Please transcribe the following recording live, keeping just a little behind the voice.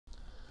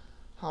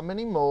How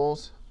many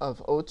moles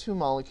of O2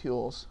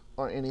 molecules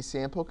are in a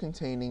sample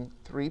containing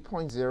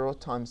 3.0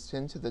 times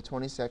 10 to the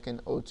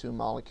 22nd O2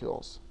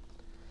 molecules?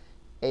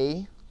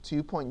 A.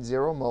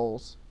 2.0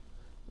 moles,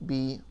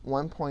 B.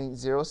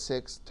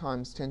 1.06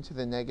 times 10 to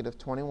the negative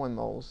 21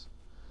 moles,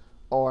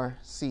 or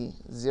C.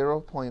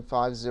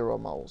 0.50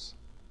 moles.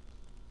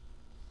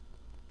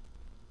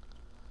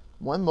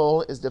 1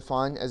 mole is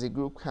defined as a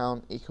group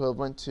count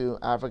equivalent to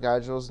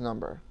Avogadro's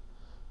number,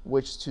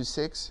 which to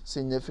 6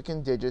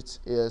 significant digits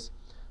is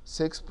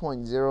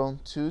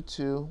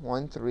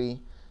 6.02213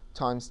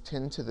 times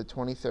 10 to the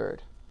 23rd.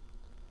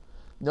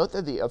 Note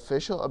that the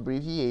official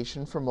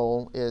abbreviation for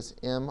mole is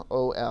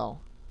MOL,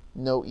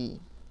 no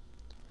E.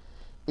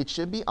 It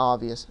should be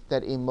obvious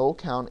that a mole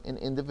count and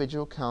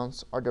individual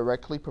counts are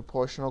directly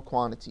proportional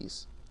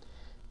quantities.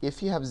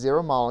 If you have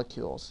 0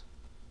 molecules,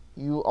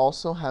 you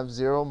also have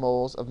 0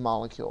 moles of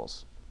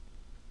molecules.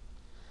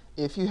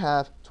 If you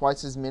have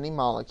twice as many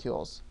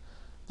molecules,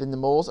 then the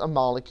moles of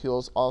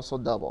molecules also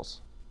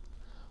doubles.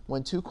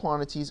 When two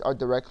quantities are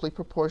directly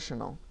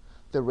proportional,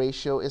 the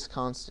ratio is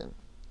constant.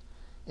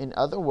 In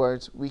other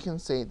words, we can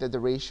say that the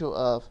ratio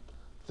of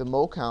the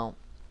mole count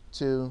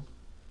to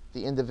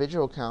the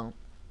individual count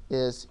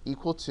is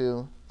equal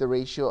to the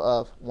ratio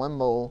of 1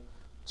 mole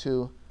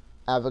to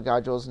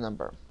Avogadro's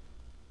number.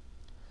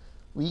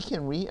 We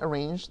can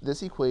rearrange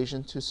this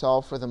equation to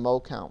solve for the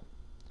mole count.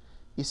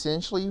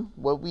 Essentially,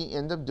 what we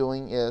end up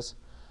doing is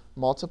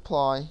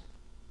multiply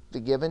the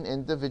given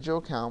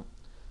individual count,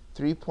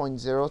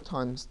 3.0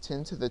 times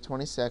 10 to the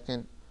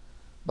 22nd,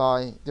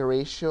 by the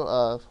ratio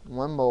of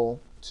 1 mole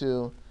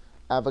to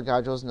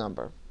Avogadro's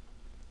number.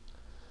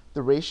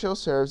 The ratio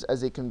serves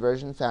as a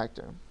conversion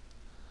factor.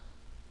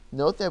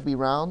 Note that we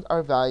round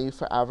our value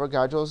for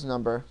Avogadro's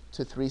number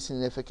to 3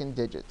 significant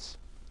digits.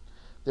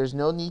 There's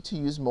no need to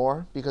use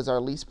more because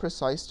our least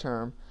precise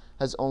term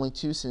has only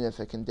 2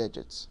 significant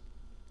digits.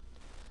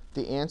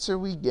 The answer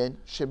we get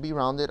should be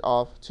rounded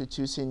off to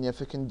 2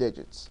 significant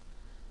digits,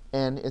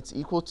 and it's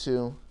equal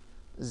to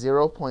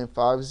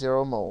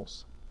 0.50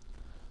 moles.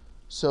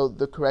 So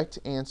the correct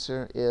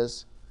answer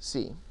is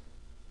C.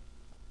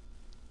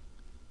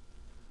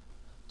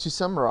 To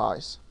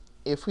summarize,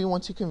 if we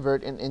want to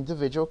convert an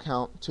individual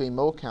count to a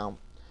mole count,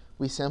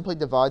 we simply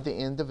divide the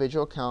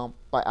individual count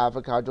by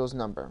Avogadro's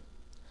number.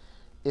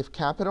 If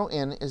capital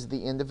N is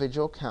the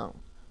individual count,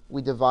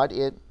 we divide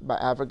it by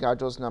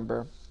Avogadro's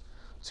number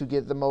to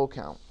get the mole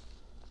count.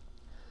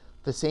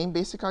 The same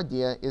basic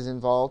idea is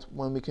involved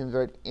when we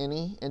convert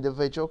any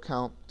individual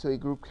count to a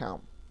group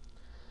count.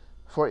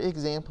 For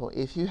example,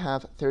 if you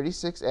have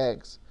 36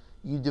 eggs,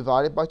 you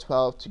divide it by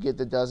 12 to get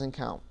the dozen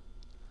count.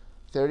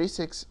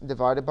 36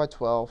 divided by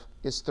 12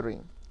 is 3.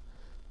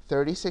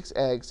 36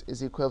 eggs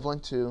is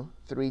equivalent to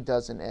 3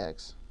 dozen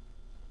eggs.